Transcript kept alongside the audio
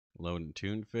Loading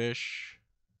Tunefish.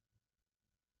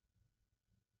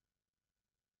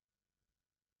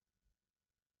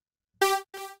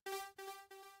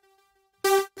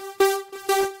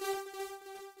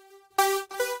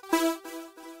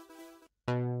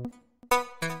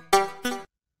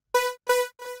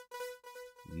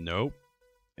 Nope.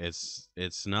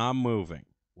 It's not moving.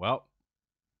 Well.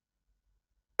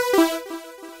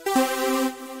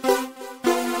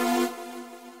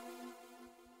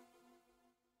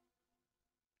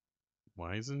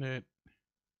 Why isn't it?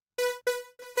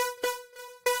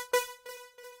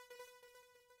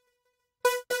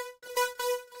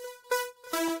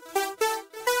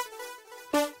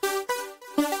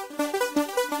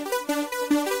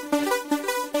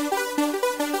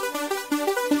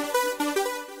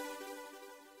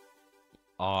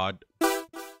 Odd.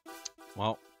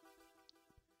 Well,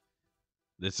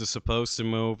 this is supposed to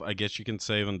move. I guess you can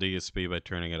save on DSP by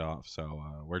turning it off. So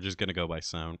we're just gonna go by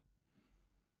sound.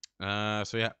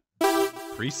 So yeah,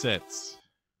 presets.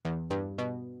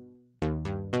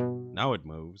 Now it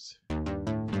moves.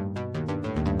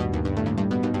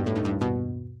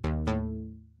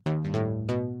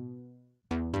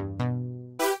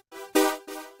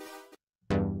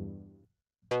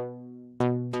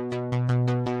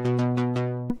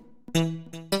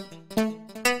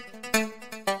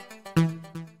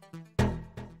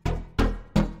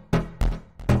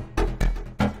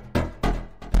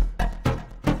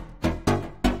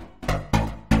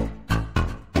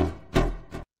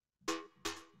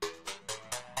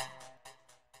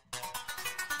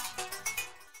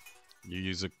 You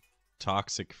use a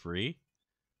toxic free?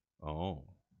 Oh.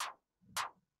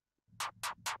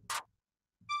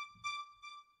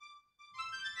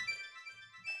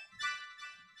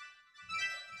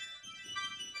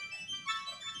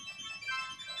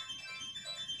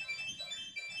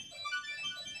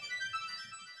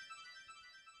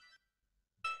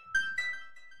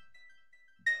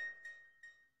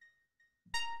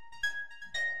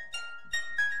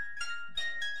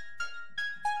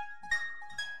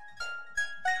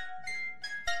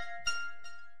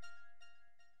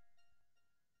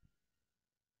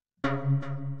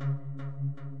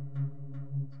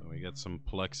 So we got some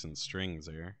plucks and strings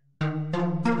there.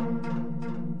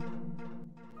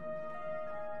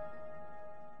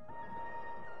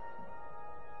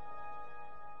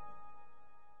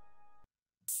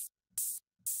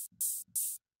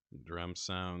 Drum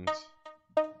sounds.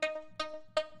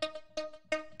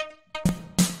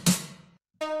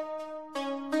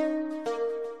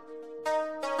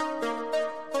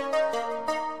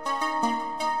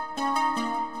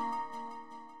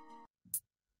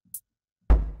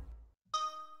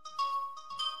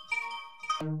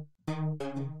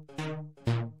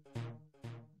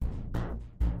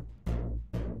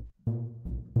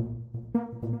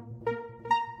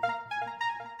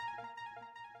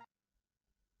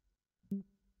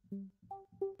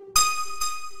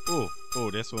 Oh,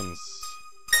 this one's...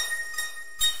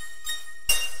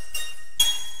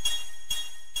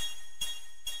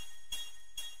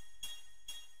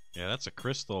 Yeah, that's a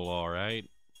crystal, all right.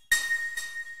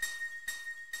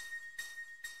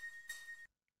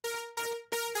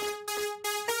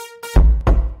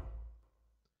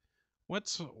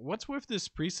 What's with this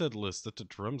preset list that the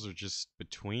drums are just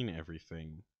between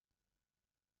everything?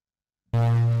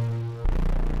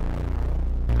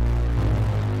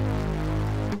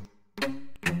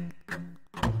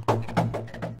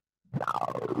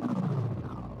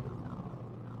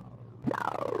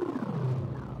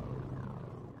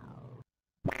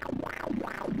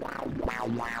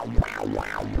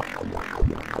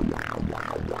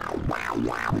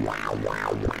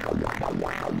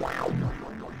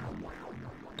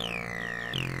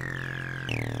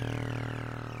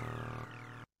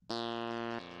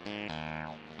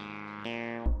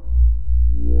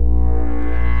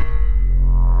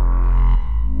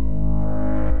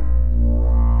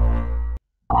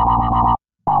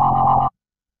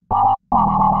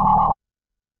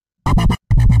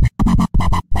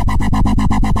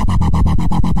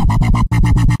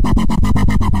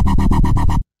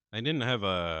 I didn't have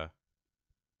a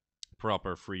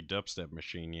proper free dubstep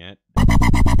machine yet.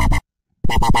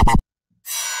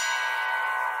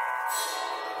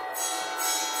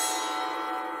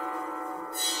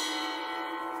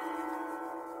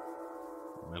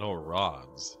 Metal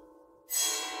rods.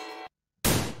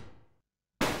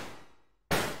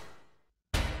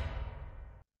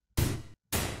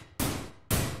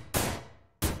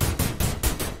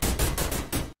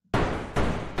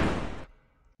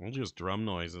 Well, just drum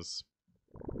noises.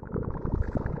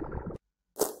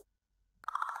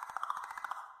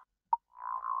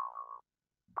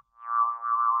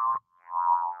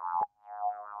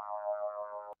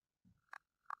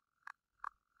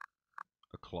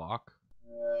 clock.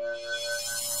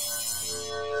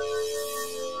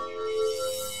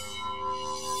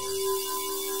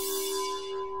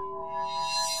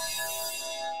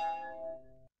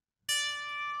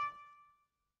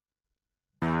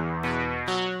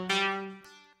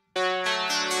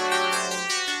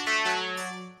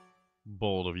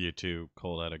 Bold of you to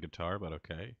call that a guitar, but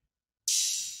okay.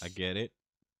 I get it.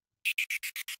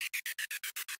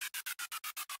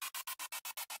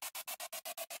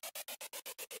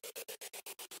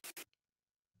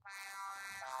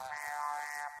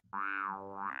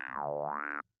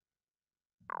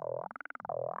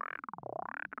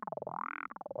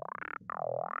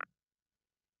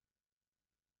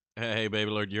 Hey, baby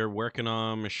lord, you're working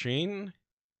on machine?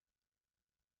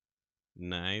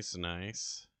 Nice,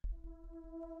 nice.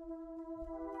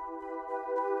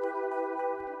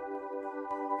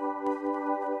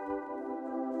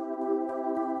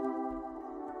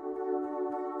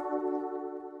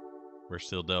 We're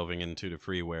still delving into the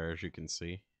freeware, as you can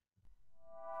see.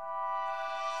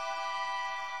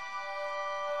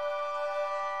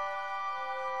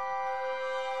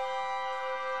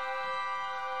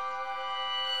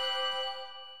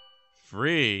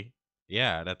 Free?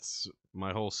 Yeah, that's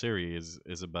my whole series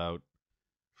is about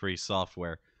free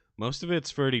software. Most of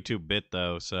it's 32-bit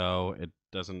though, so it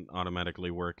doesn't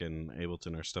automatically work in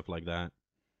Ableton or stuff like that.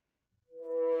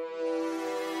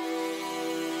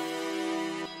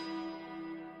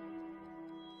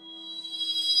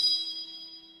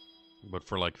 But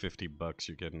for like $50,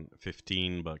 you can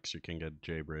 $15 you can get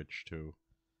JBridge to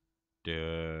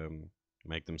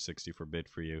make them 64-bit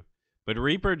for you. But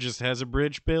Reaper just has a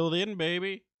bridge built in,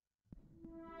 baby.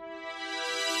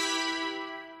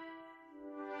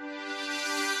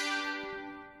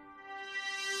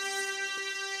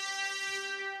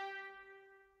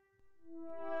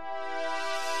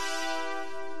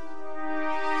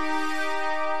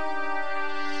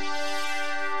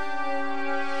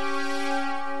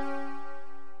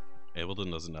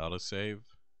 Ableton doesn't autosave.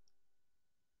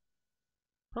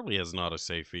 Probably has an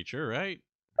autosave feature, right?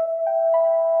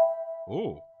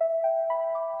 Ooh.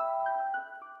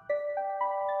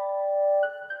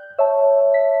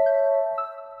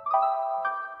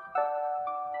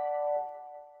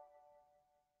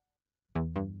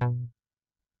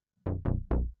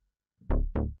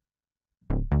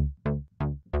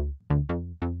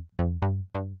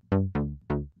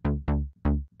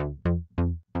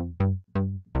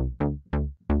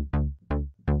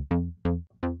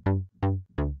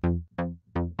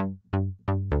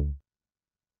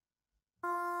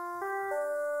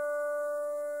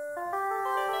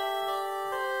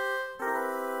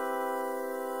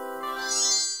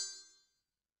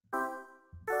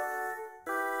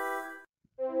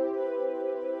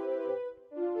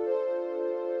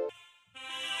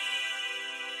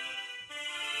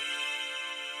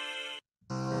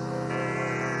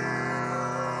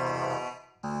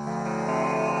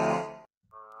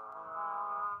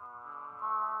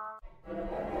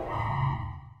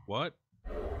 What?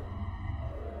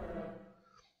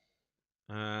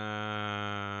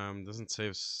 Doesn't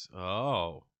save.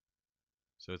 Oh,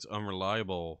 so it's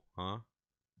unreliable, huh?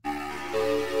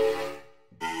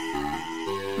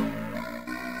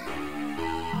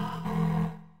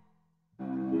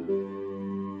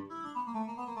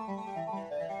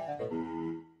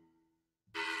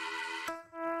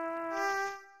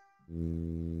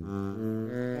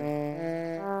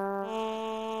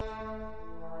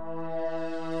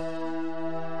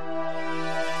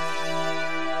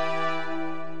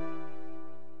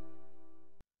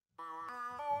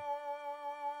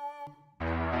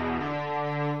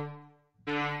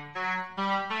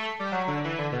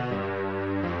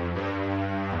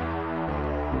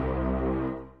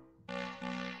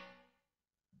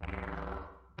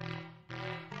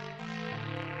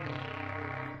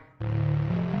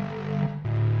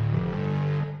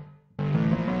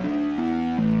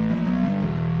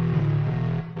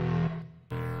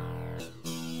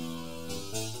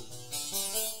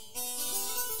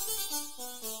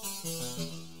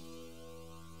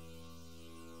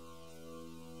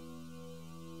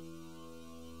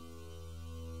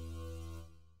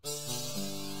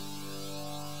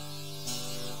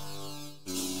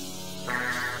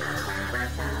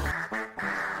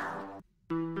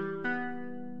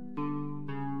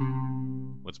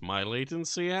 What's my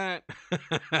latency at?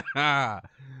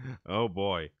 Oh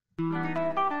boy.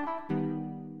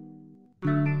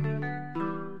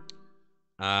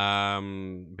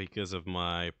 Because of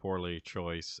my poorly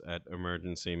choice at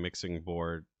emergency mixing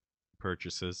board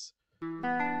purchases,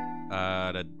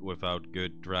 that without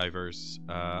good drivers,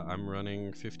 I'm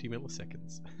running 50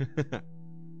 milliseconds.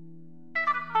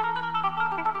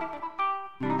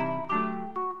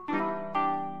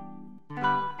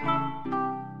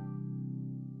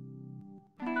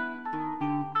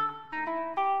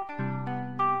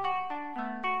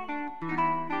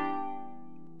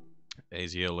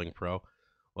 ASIO Link Pro.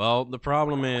 Well, the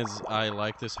problem is I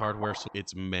like this hardware, so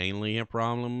it's mainly a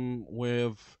problem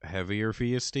with heavier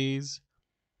VSTs,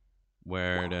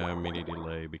 where the MIDI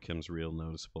delay becomes real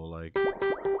noticeable. Like,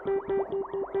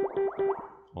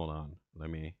 hold on, let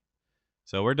me.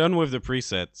 So we're done with the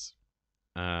presets.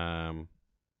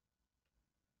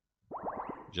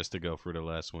 Just to go through the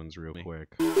last ones real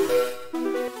quick.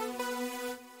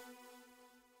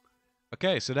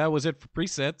 Okay, so that was it for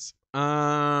presets.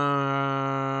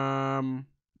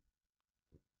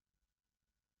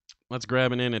 Let's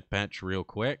grab an init patch real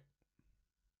quick.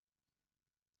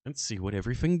 Let's see what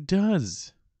everything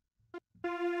does.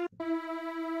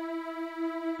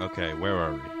 Okay, where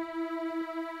are we?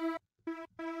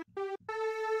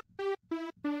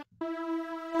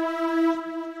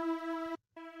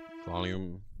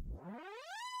 Volume.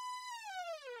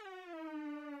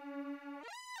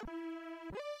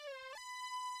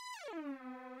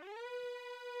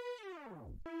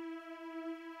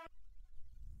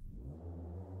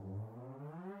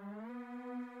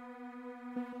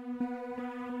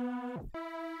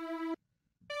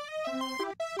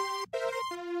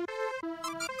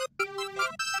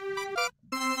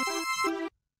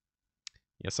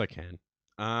 Yes, I can.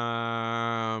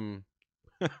 I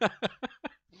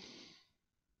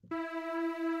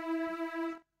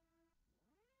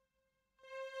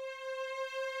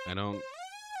don't.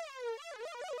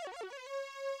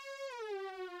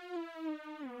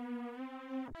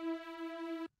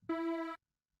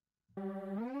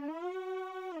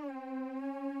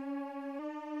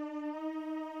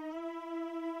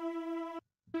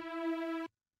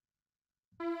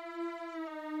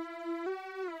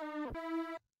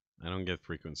 I don't get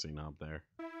frequency knob there.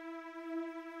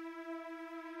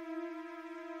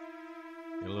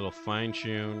 Get a little fine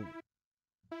tune.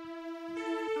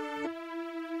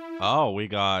 Oh, we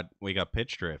got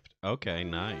pitch drift. Okay,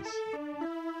 nice.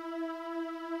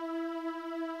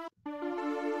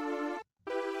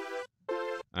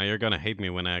 Now you're gonna hate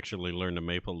me when I actually learn the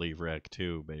maple leaf rack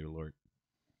too, baby lord.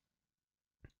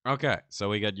 Okay, so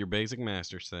we got your basic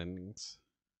master settings.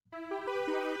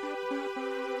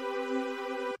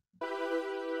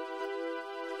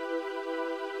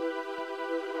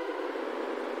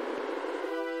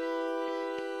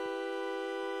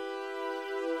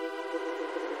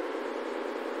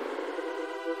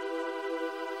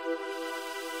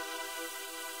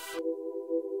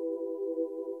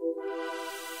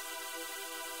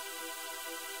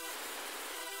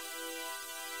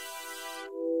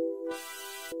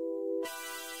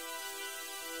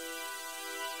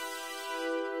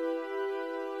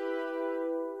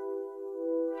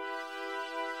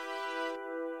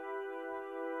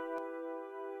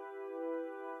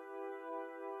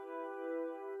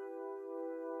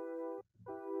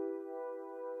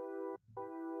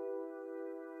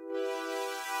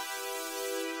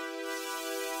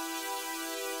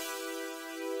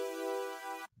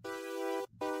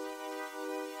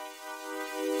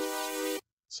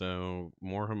 So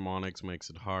more harmonics makes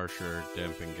it harsher,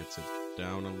 damping gets it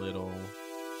down a little.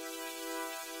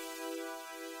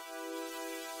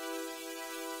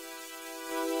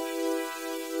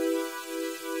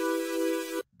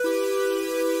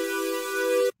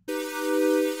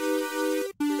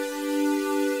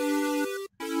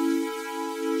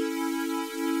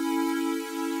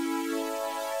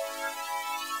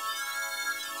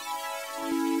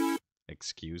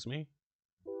 Excuse me?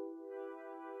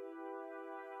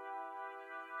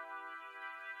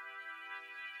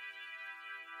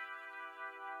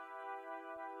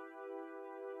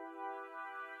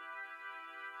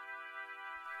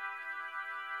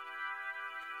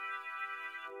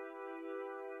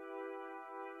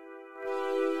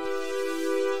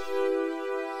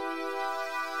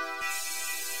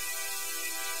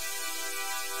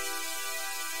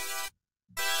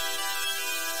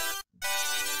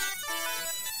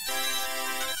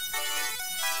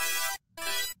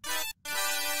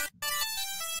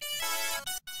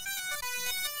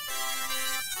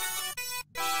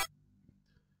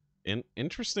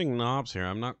 Interesting knobs here.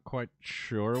 I'm not quite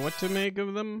sure what to make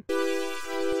of them.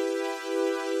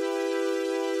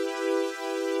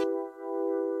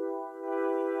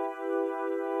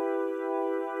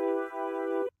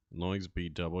 Noise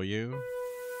BW.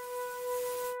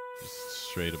 Just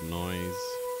straight up noise.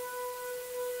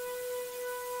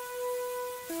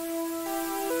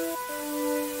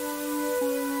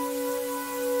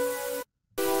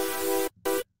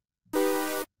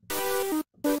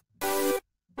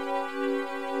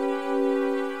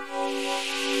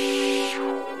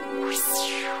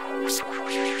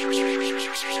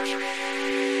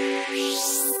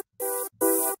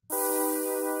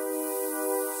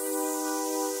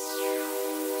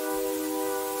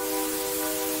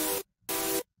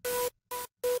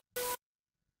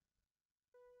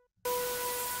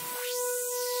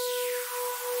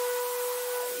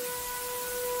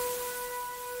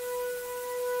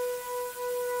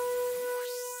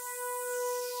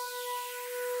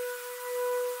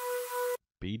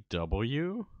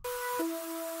 BW?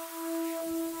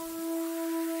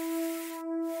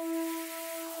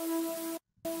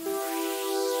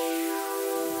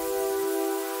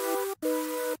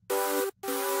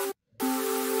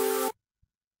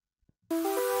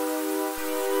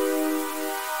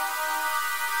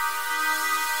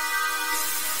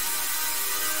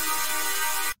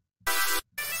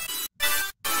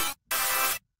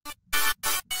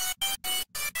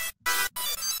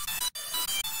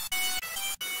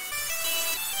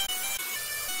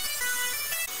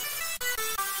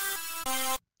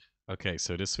 Okay,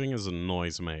 so this thing is a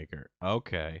noisemaker.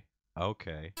 Okay,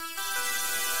 okay.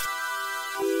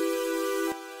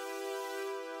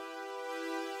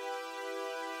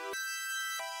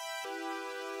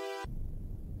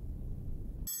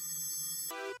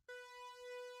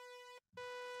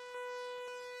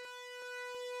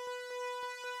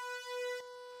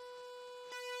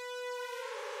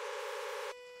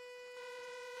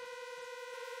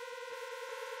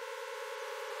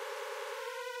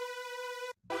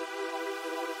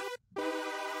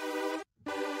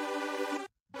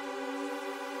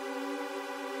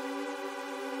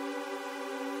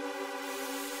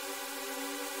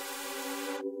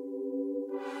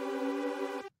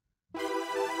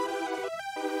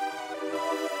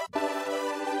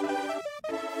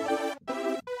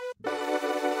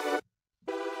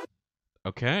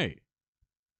 Okay.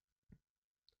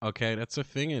 Okay, that's a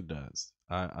thing it does.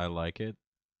 I like it.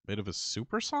 Bit of a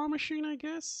super saw machine, I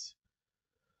guess.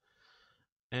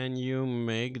 And you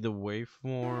make the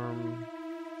waveform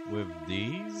with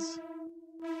these?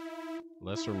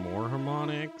 Less or more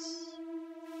harmonics?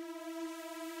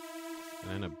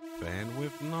 And a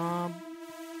bandwidth knob?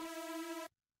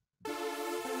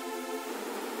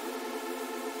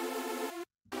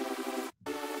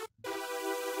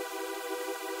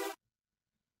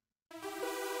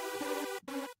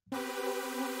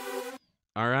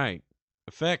 Alright.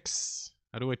 Effects.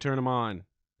 How do I turn them on?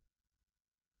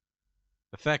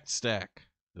 Effect stack.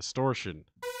 Distortion.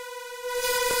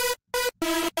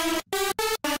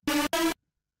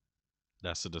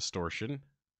 That's a distortion.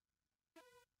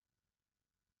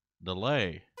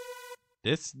 Delay.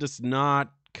 This does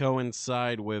not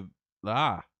coincide with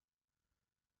the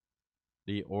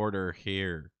order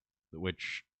here.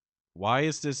 Which, why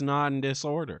is this not in this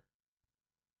order?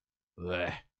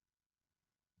 Blech.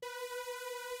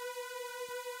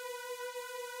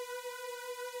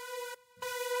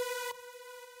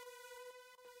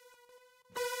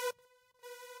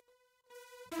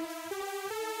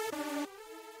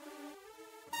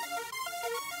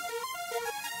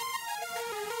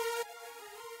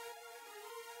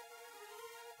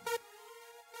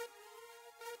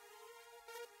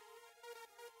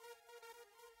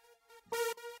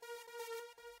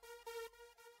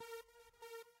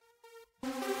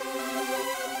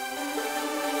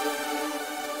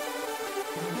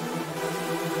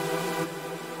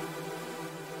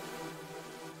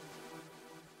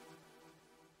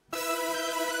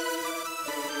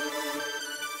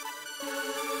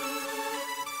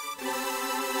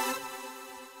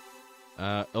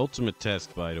 Ultimate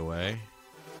test, by the way.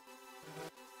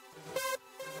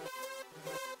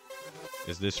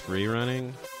 Is this free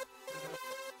running?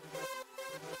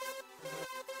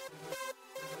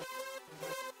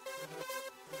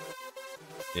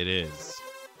 It is.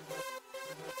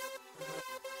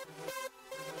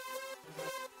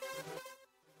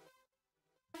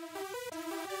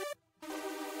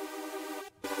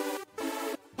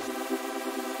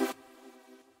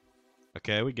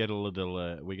 Okay, we get a little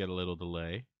delay. We get a little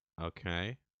delay.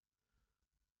 Okay.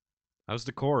 How's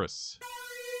the chorus?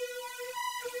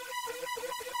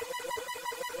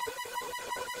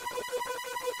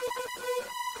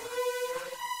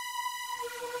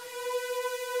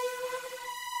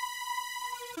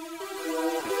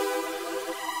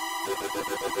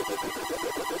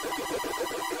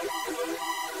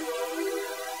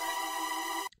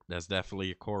 That's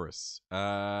definitely a chorus.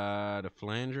 The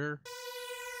flanger.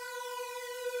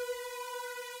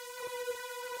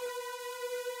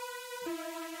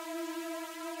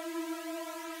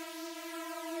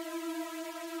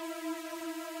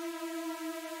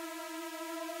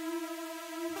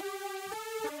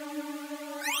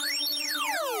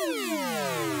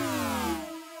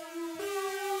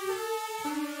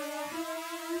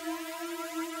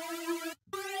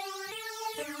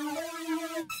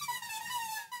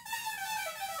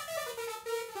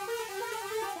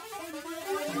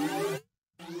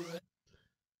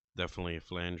 Definitely a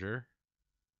flanger.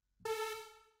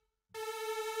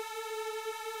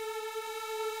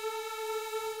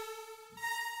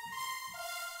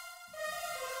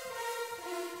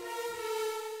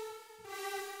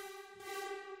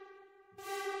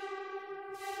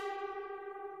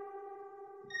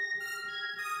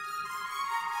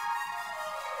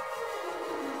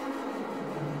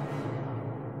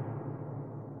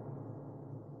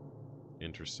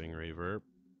 interesting reverb.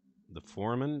 The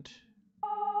Formant.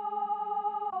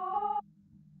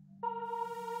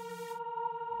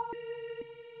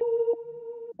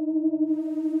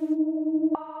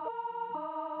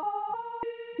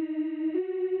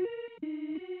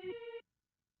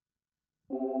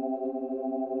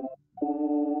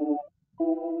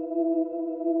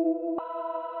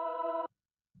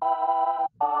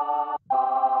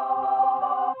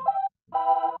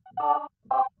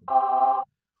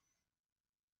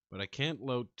 But I can't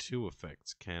load two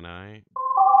effects, can I?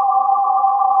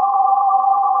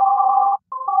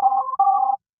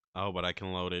 Oh, but I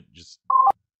can load it just...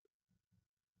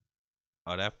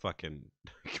 Oh, that fucking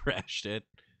crashed it.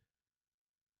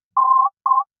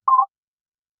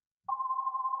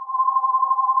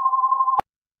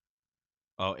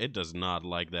 Oh, it does not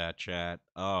like that, chat.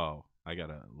 Oh, I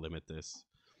gotta limit this.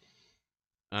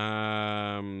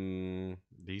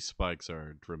 These spikes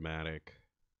are dramatic.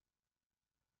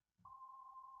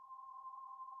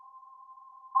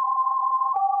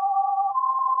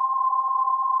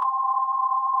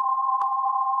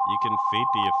 You can feed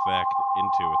the effect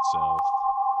into itself.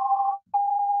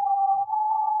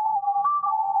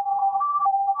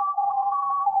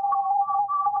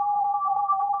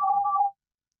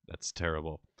 That's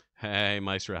terrible. Hey,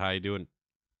 Maestro, how you doing?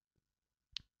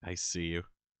 I see you.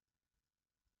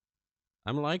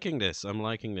 I'm liking this. I'm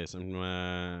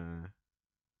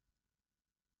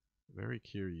very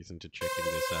curious into checking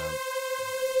this out.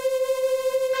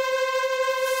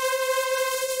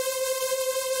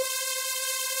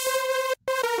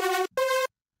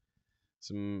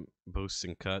 Some boosts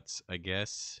and cuts, I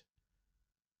guess.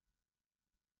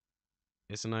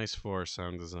 It's nice for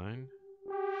sound design.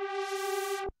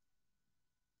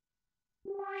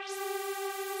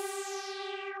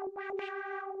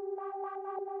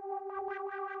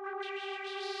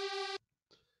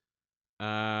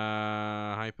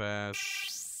 High pass.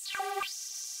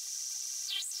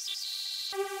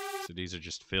 So these are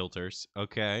just filters.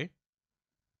 Okay.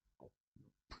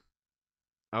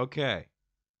 Okay.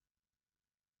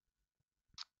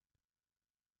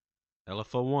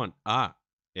 LFO1. Ah,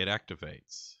 it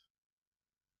activates.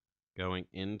 Going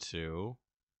into...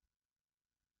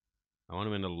 I want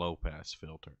them in the low pass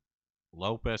filter.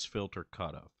 Low pass filter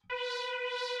cutoff.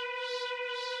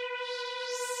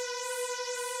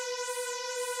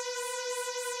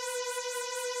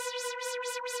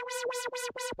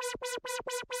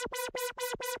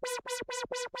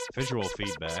 Visual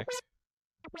feedback.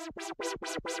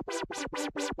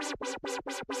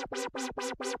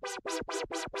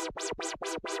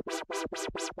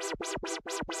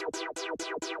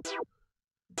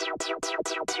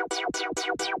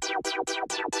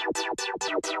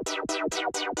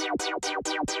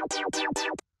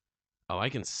 Oh, I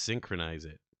can synchronize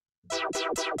it.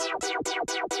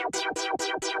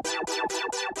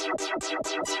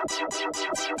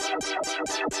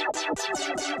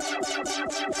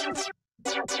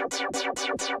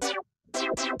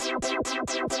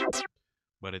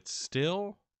 But it's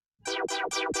still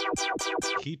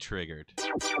key triggered.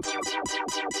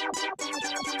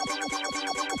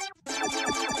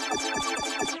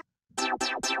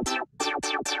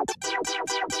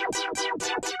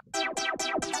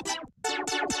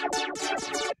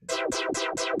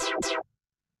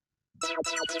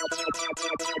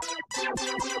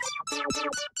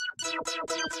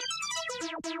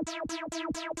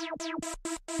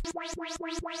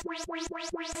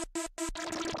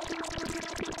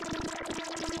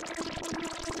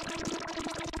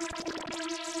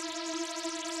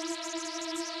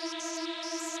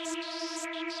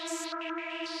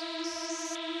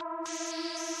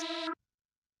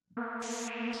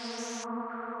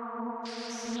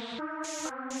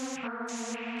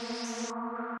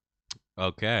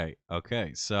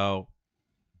 Okay, so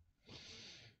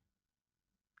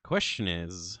question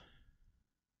is,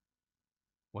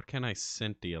 what can I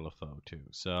synth the LFO to?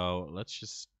 So let's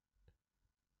just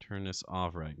turn this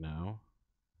off right now.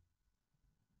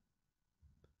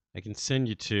 I can send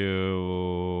you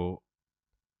to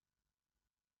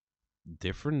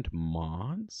different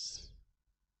mods.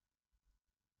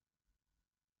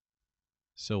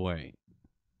 So wait.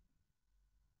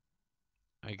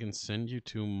 I can send you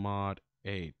to mod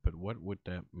 8, but what would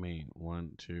that mean?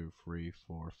 1, 2, 3,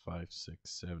 4, 5, 6,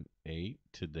 7, 8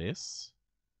 to this?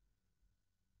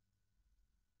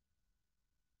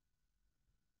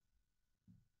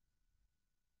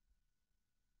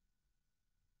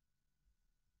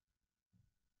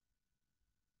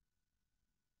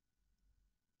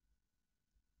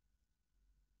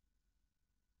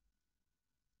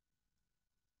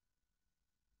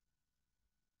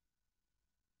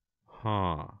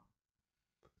 Huh.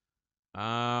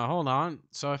 Hold on.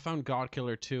 So I found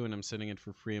Godkiller 2 and I'm sending it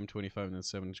for free. M25 and then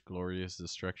 7 Glorious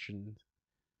Destruction.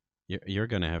 You're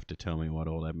gonna have to tell me what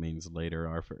all that means later,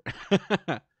 Arthur.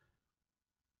 What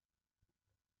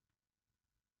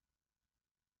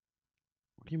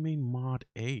do you mean mod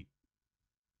 8?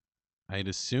 I'd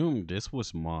assumed this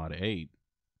was mod 8.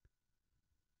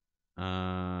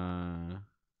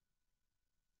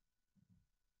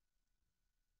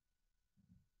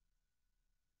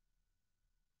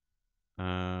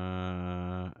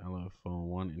 LFO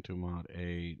 1 into mod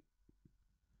 8.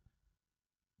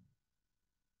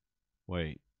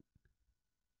 Wait.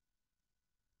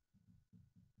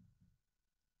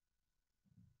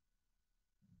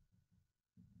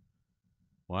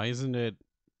 Why isn't it?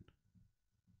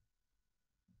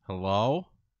 Hello?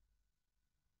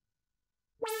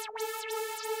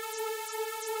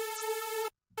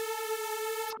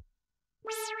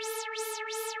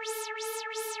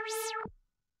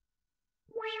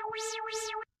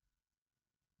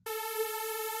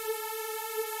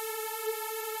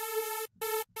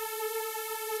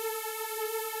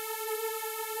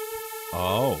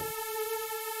 Oh.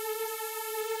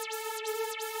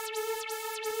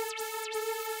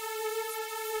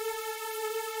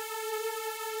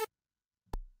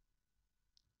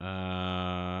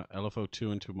 LFO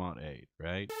 2 into mod 8,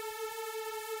 right?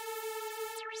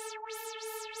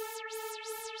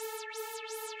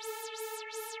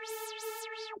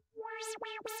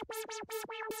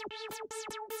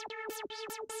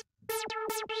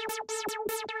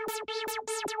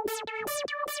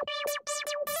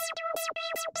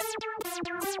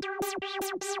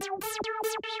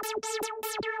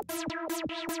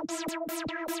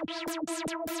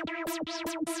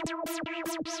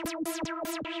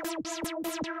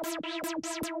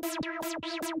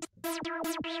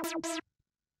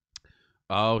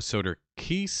 Oh, so they're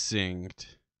key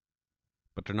synced,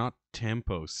 but they're not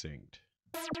tempo synced.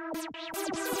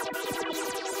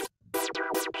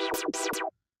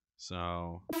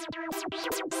 So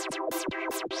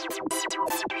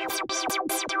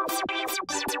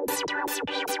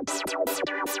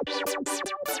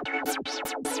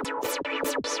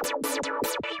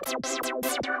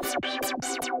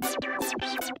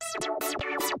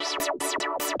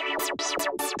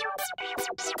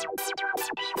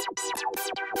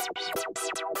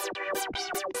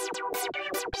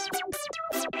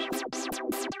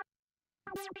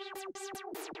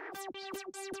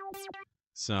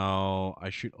So I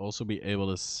should also be able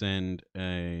to send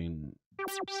a...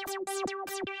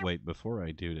 Wait, before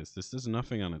I do this does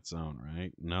nothing on its own,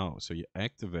 right? No, so you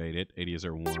activate it,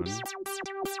 ADSR 1,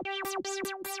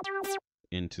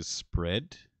 into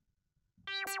spread.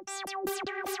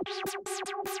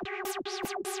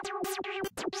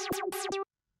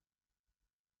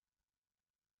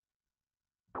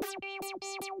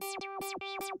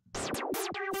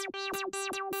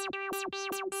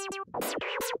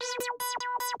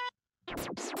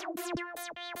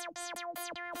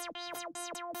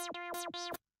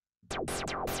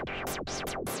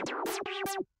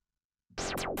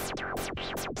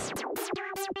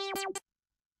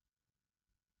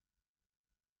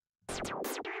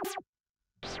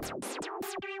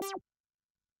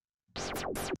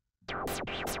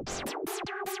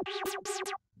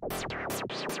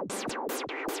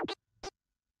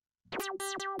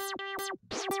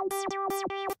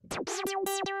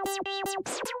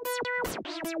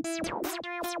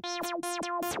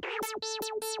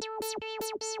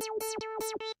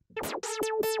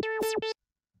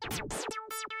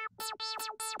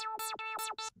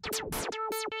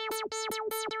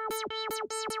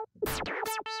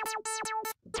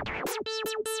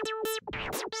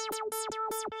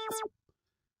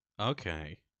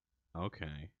 Okay.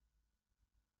 Okay.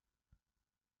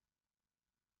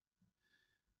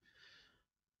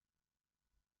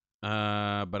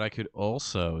 But I could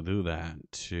also do that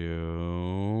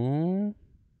to...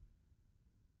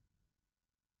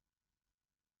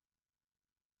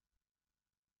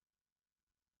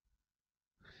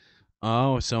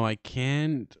 Oh, so I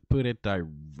can't put it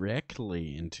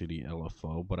directly into the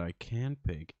LFO, but I can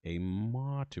pick a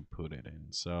mod to put it in,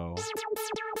 so...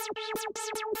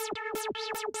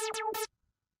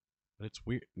 But it's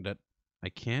weird that I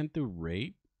can't do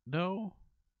rate, though?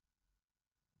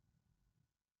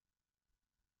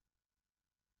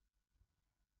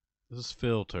 This is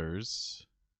filters.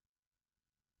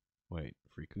 Wait,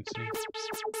 frequency?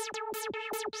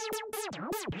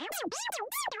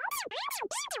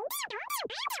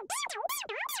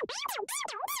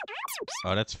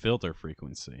 Oh, that's filter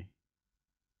frequency.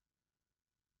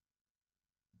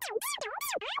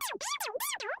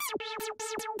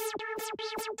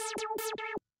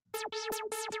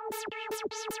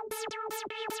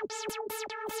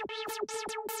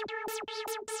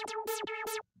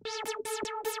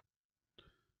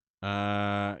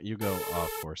 You go off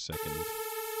for a second.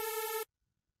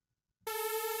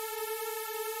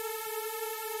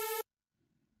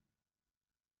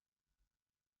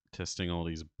 Testing all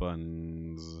these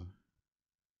buttons.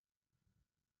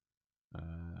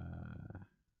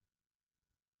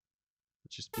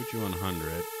 Just put you on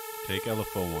 100. Take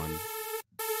LFO1.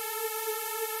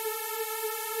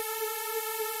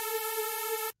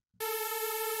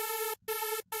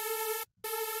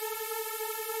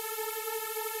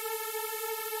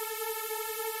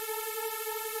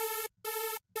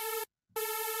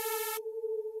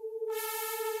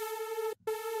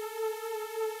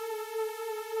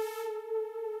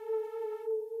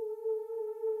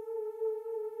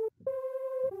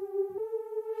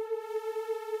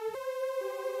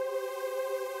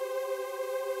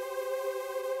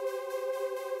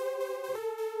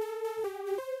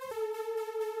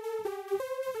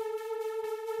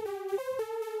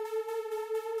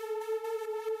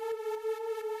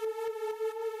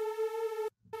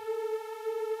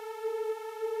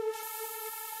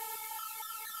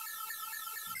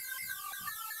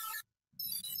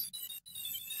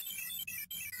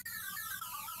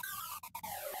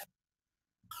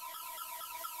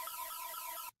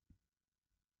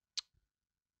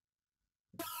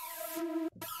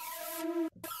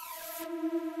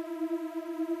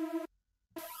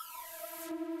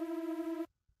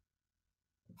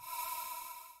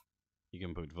 You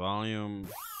can put volume,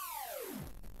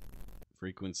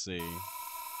 frequency.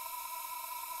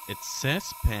 It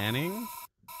says panning.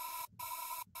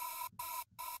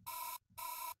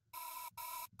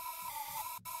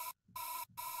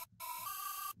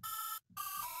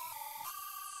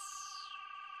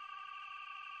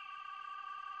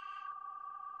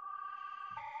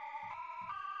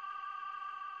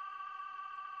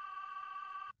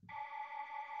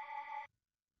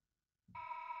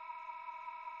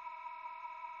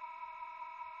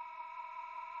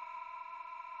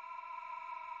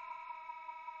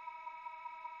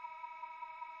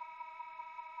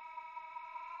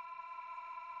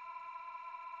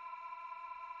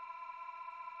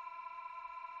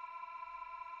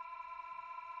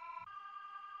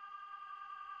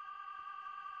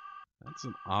 That's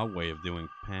an odd way of doing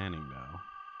panning, though.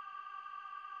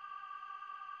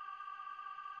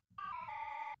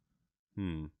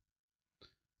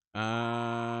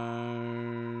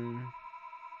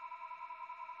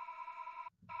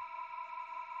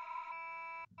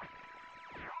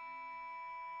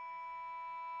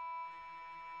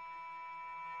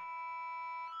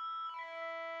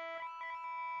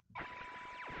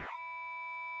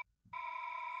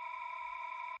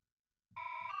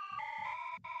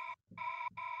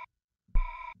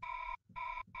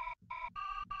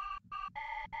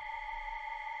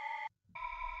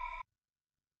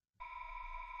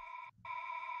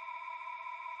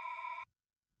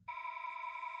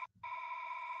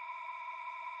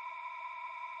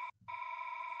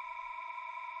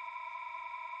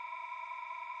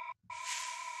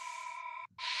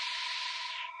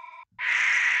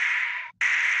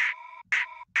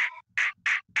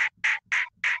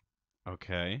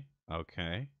 Okay,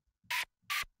 okay.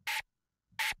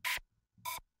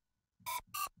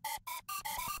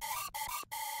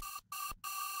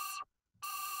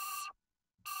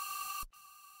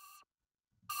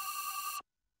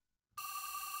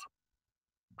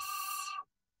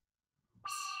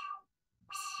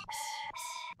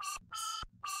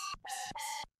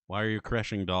 Why are you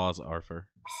crashing dolls, Arthur?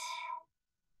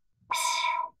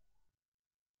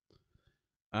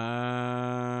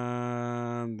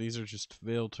 These are just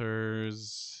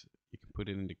filters. You can put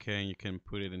it into K and you can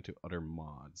put it into other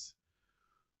mods.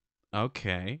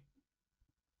 Okay.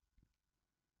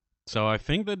 So I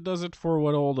think that does it for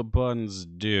what all the buttons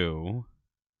do.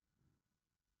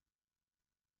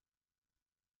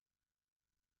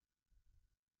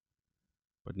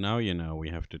 But now you know we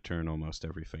have to turn almost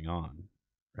everything on,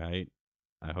 right?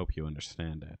 I hope you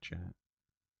understand that, chat.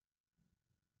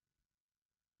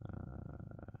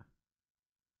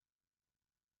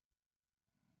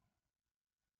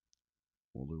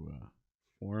 We'll do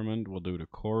a formant, we'll do the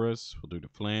chorus, we'll do the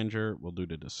flanger, we'll do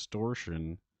the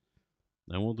distortion,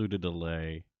 then we'll do the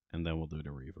delay, and then we'll do the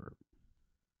reverb.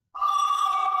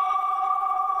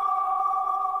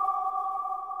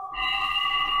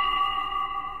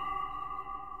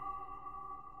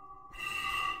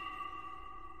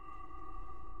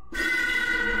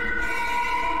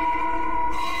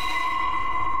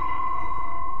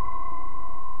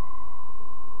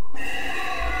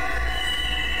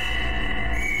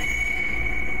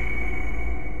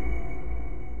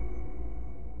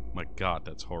 God,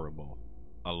 that's horrible.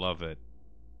 I love it.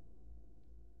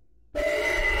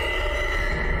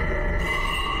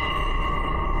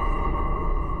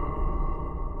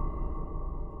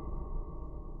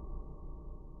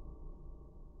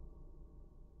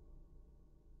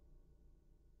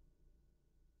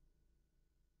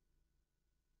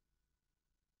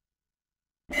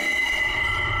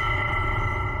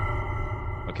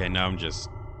 Okay, now I'm just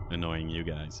annoying you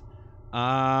guys.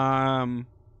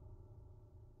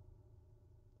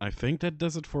 I think that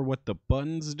does it for what the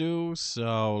buttons do,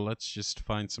 so let's just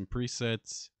find some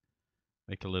presets.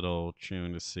 Make a little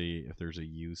tune to see if there's a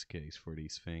use case for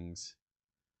these things.